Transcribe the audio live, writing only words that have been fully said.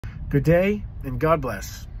Good day and God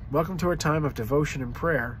bless. Welcome to our time of devotion and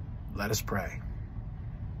prayer. Let us pray.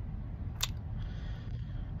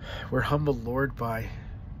 We're humbled, Lord, by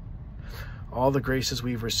all the graces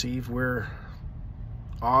we've received. We're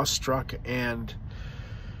awestruck and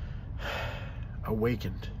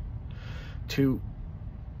awakened to,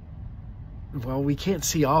 well, we can't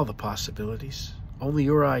see all the possibilities. Only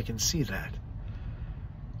your eye can see that.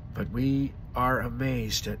 But we are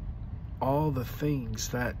amazed at all the things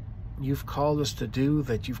that you've called us to do,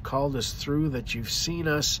 that you've called us through, that you've seen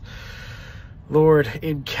us, Lord,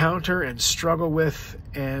 encounter and struggle with.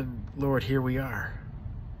 And Lord, here we are.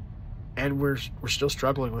 And we're still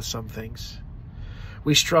struggling with some things.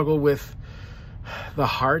 We struggle with the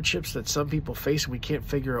hardships that some people face, and we can't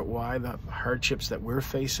figure out why, the hardships that we're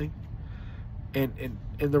facing. And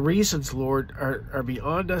the reasons, Lord, are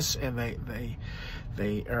beyond us, and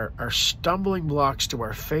they are stumbling blocks to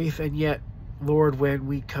our faith. And yet, Lord, when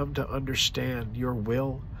we come to understand your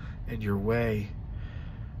will and your way,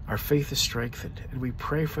 our faith is strengthened. And we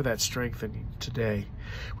pray for that strengthening today.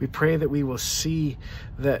 We pray that we will see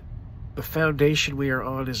that the foundation we are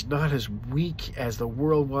on is not as weak as the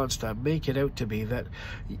world wants to make it out to be, that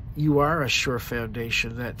you are a sure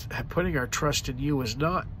foundation, that putting our trust in you is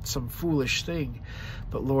not some foolish thing,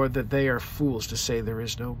 but Lord, that they are fools to say there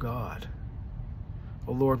is no God.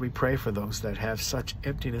 Oh Lord, we pray for those that have such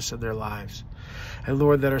emptiness in their lives. And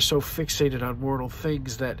Lord, that are so fixated on mortal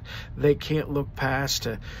things that they can't look past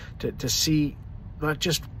to see not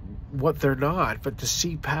just what they're not, but to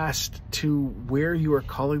see past to where you are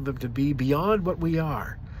calling them to be, beyond what we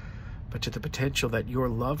are, but to the potential that your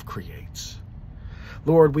love creates.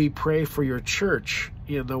 Lord, we pray for your church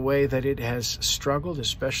in the way that it has struggled,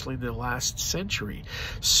 especially in the last century,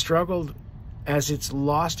 struggled as it's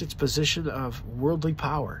lost its position of worldly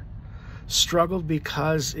power, struggled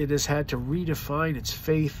because it has had to redefine its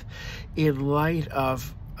faith in light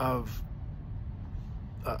of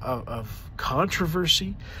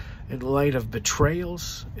controversy, in light of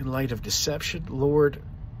betrayals, in light of deception. Lord,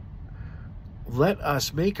 let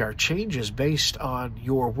us make our changes based on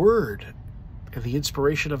your word and the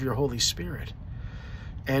inspiration of your Holy Spirit,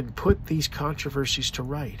 and put these controversies to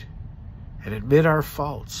right, and admit our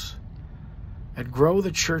faults, and grow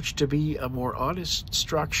the church to be a more honest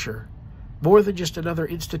structure, more than just another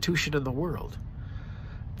institution in the world,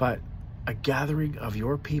 but a gathering of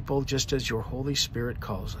your people, just as your Holy Spirit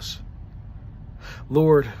calls us.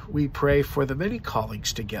 Lord, we pray for the many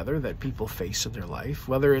callings together that people face in their life,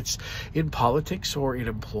 whether it's in politics or in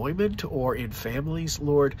employment or in families,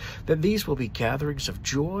 Lord, that these will be gatherings of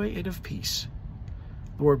joy and of peace.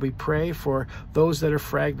 Lord, we pray for those that are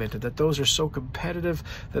fragmented, that those are so competitive,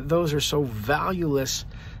 that those are so valueless,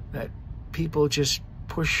 that people just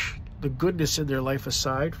push the goodness in their life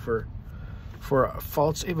aside for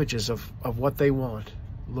false images of what they want.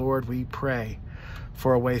 Lord, we pray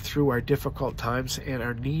for a way through our difficult times and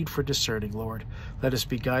our need for discerning, Lord. Let us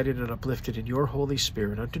be guided and uplifted in your Holy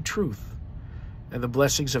Spirit unto truth and the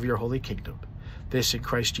blessings of your holy kingdom. This in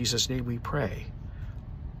Christ Jesus' name we pray.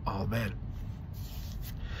 Amen.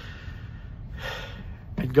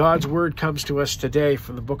 And God's word comes to us today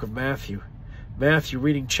from the book of Matthew. Matthew,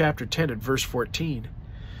 reading chapter 10 and verse 14.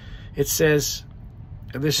 It says,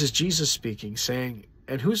 and this is Jesus speaking, saying,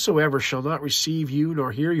 "And whosoever shall not receive you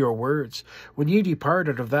nor hear your words, when ye depart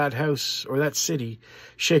out of that house or that city,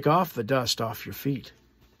 shake off the dust off your feet."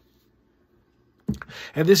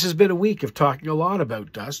 And this has been a week of talking a lot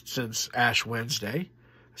about dust since Ash Wednesday.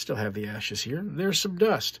 I still have the ashes here. There's some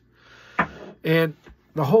dust. And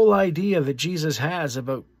the whole idea that Jesus has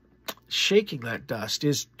about shaking that dust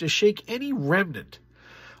is to shake any remnant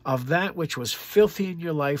of that which was filthy in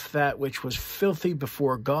your life, that which was filthy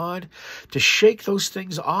before God, to shake those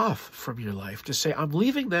things off from your life, to say, I'm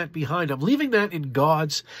leaving that behind. I'm leaving that in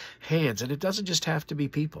God's hands. And it doesn't just have to be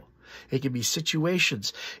people. It can be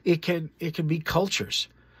situations. It can be cultures.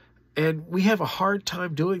 And we have a hard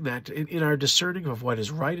time doing that in our discerning of what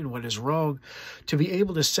is right and what is wrong, to be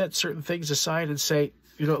able to set certain things aside and say,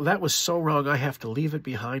 you know, that was so wrong, I have to leave it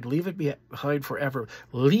behind forever.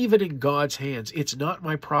 Leave it in God's hands. It's not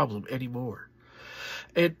my problem anymore.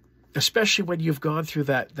 And especially when you've gone through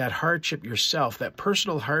that hardship yourself, that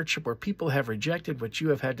personal hardship where people have rejected what you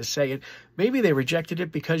have had to say, and maybe they rejected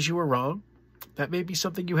it because you were wrong. That may be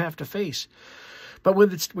something you have to face. But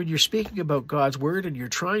when you're speaking about God's word and you're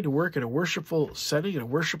trying to work in a worshipful setting, in a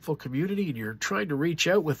worshipful community, and you're trying to reach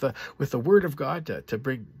out with the word of God to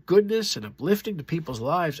bring goodness and uplifting to people's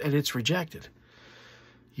lives, and it's rejected,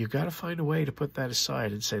 you've got to find a way to put that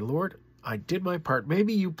aside and say, Lord, I did my part.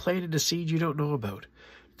 Maybe you planted a seed you don't know about.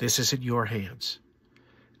 This is in your hands.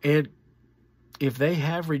 And if they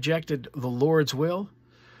have rejected the Lord's will,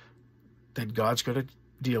 then God's going to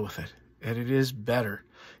deal with it. And it is better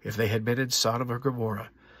if they had been in Sodom or Gomorrah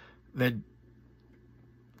than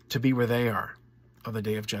to be where they are on the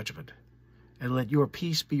day of judgment. And let your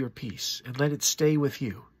peace be your peace, and let it stay with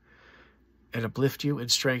you and uplift you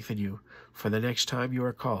and strengthen you for the next time you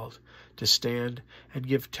are called to stand and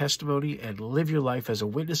give testimony and live your life as a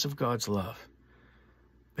witness of God's love.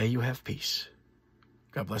 May you have peace.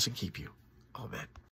 God bless and keep you. Amen.